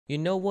You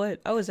know what?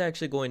 I was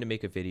actually going to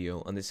make a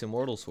video on this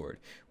Immortal Sword,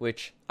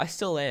 which I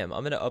still am.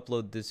 I'm going to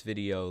upload this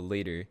video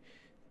later,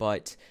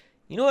 but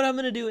you know what I'm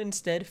going to do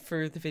instead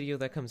for the video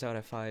that comes out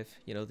at 5,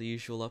 you know, the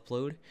usual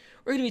upload?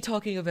 We're going to be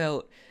talking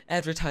about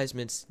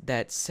advertisements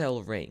that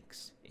sell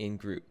ranks in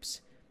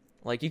groups.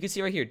 Like you can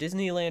see right here,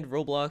 Disneyland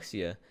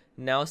Robloxia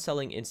now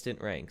selling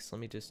instant ranks.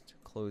 Let me just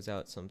close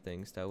out some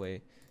things, that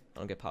way I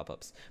don't get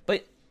pop-ups.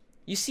 But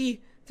you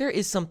see, there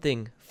is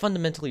something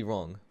fundamentally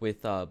wrong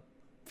with,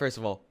 first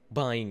of all,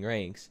 buying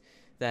ranks.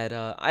 That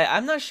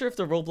I'm not sure if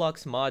the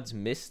Roblox mods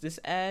missed this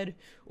ad,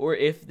 or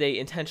if they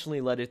intentionally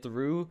let it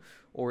through,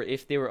 or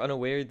if they were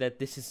unaware that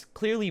this is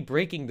clearly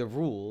breaking the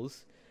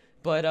rules.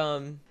 But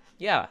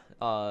yeah,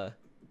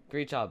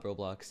 great job,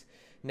 Roblox.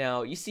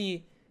 Now you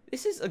see,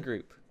 this is a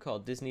group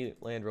called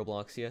Disneyland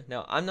Robloxia.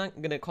 Now I'm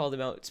not gonna call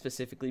them out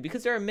specifically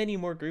because there are many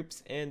more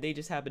groups, and they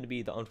just happen to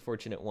be the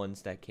unfortunate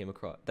ones that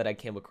I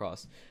came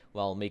across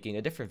while making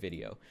a different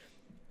video.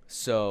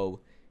 So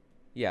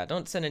yeah,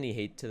 don't send any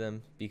hate to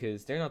them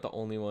because they're not the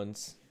only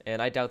ones, and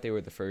I doubt they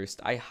were the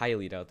first. I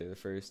highly doubt they're the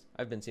first.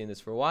 I've been seeing this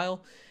for a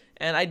while,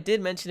 and I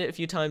did mention it a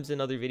few times in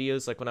other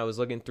videos, like when I was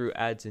looking through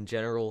ads in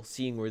general,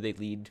 seeing where they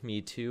lead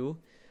me to.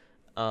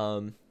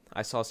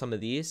 I saw some of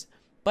these,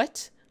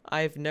 but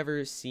I've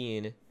never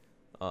seen,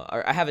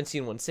 or I haven't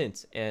seen one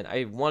since, and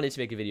I wanted to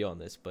make a video on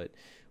this, but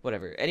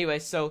whatever. Anyway,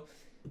 so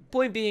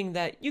point being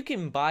that you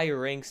can buy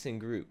ranks in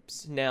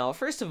groups. Now,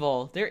 first of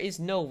all, there is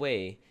no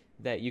way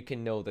that you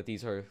can know that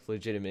these are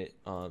legitimate,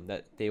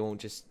 that they won't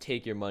just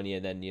take your money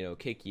and then, you know,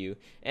 kick you.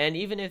 And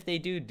even if they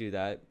do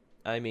that,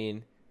 I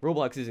mean,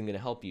 Roblox isn't going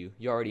to help you.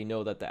 You already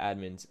know that the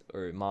admins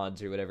or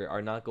mods or whatever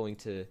are not going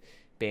to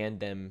ban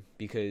them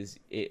because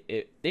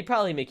they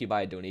probably make you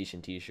buy a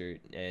donation t-shirt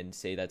and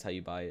say that's how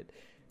you buy it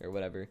or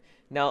whatever.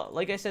 Now,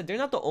 like I said, they're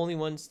not the only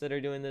ones that are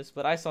doing this,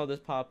 but I saw this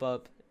pop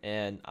up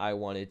and I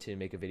wanted to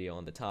make a video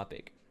on the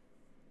topic.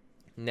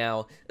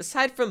 Now,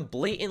 aside from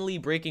blatantly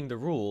breaking the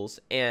rules,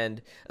 and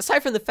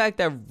aside from the fact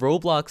that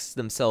Roblox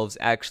themselves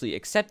actually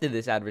accepted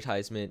this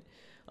advertisement,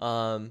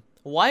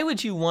 why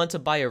would you want to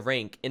buy a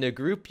rank in a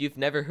group you've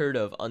never heard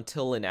of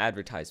until an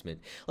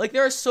advertisement? Like,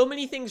 there are so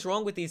many things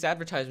wrong with these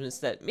advertisements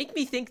that make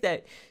me think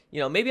that, you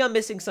know, maybe I'm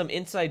missing some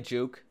inside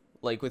joke,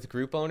 like with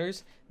group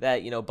owners,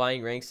 that, you know,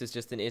 buying ranks is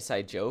just an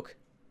inside joke.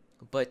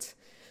 But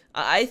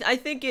I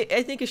think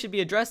it should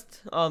be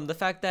addressed, the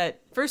fact that,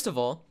 first of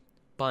all,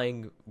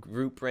 buying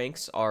group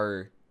ranks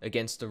are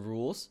against the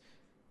rules,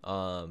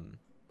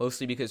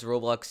 mostly because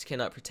Roblox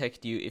cannot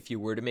protect you if you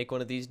were to make one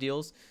of these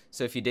deals.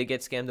 So if you did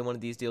get scammed in one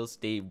of these deals,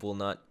 they will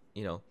not,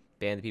 you know,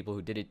 ban the people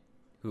who did it,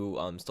 who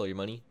stole your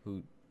money,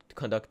 who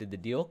conducted the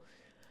deal.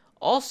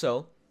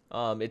 Also,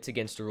 it's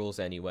against the rules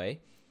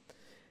anyway.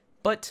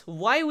 But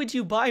why would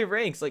you buy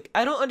ranks? Like,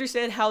 I don't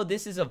understand how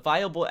this is a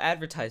viable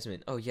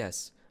advertisement. Oh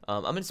yes,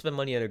 I'm gonna spend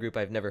money on a group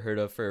I've never heard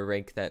of for a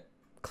rank that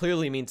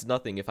clearly means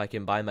nothing if I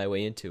can buy my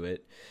way into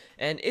it.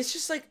 And it's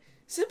just like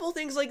simple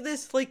things like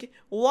this. Like,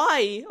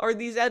 why are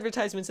these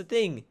advertisements a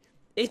thing?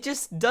 It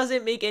just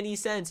doesn't make any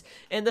sense.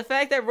 And the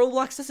fact that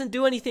Roblox doesn't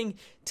do anything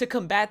to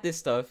combat this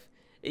stuff,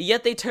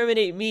 yet they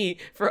terminate me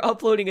for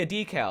uploading a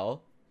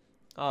decal.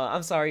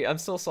 I'm sorry, I'm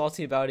still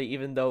salty about it,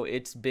 even though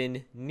it's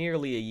been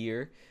nearly a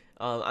year.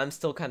 I'm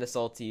still kind of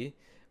salty,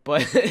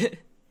 but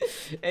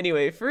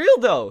anyway, for real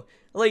though,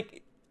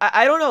 like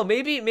I don't know,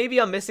 maybe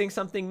I'm missing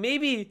something.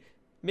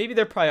 Maybe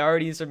their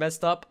priorities are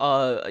messed up.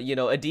 You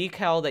know, a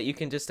decal that you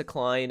can just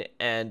decline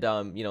and,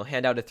 you know,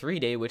 hand out a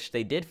 3-day, which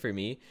they did for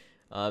me.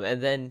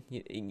 And then,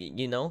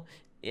 you know,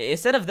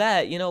 instead of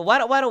that, you know, why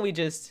don't we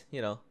just,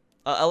 you know,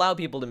 allow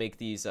people to make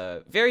these,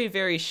 very,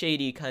 very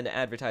shady kind of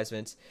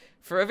advertisements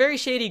for a very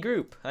shady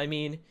group. I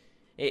mean,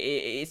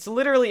 it's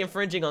literally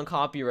infringing on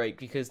copyright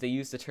because they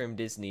use the term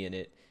Disney in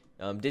it.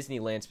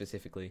 Disneyland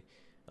specifically.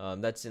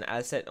 That's an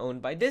asset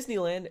owned by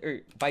Disneyland,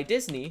 or by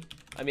Disney.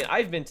 I mean,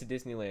 I've been to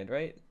Disneyland,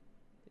 right?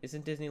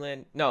 Isn't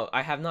Disneyland? No,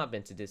 I have not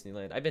been to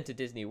Disneyland. I've been to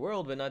Disney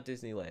World, but not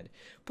Disneyland.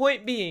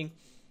 Point being,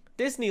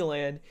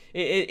 Disneyland,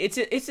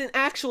 it's an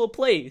actual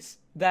place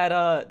that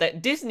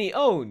that Disney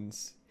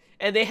owns,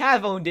 and they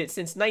have owned it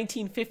since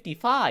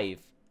 1955.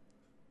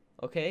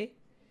 Okay,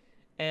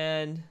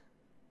 and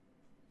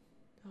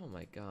oh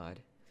my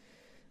god,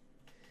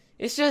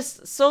 it's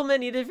just so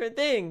many different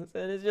things,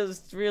 and it's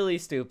just really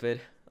stupid.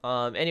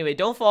 Anyway,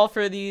 don't fall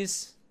for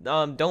these.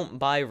 Don't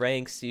buy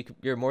ranks.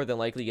 You're more than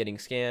likely getting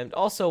scammed.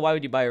 Also, why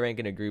would you buy a rank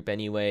in a group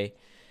anyway?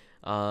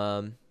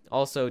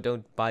 Also,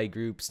 don't buy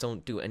groups.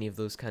 Don't do any of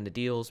those kind of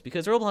deals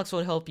because Roblox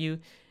won't help you,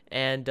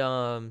 and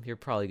you're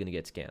probably gonna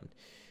get scammed.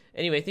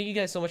 Anyway, thank you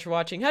guys so much for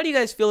watching. How do you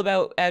guys feel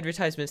about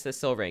advertisements that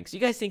sell ranks? You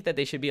guys think that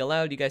they should be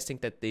allowed? You guys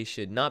think that they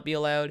should not be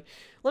allowed?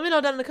 Let me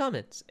know down in the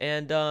comments,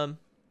 and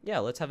yeah,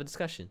 let's have a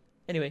discussion.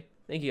 Anyway,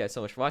 thank you guys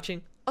so much for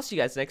watching. I'll see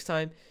you guys next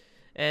time,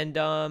 and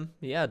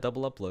yeah,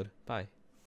 double upload. Bye.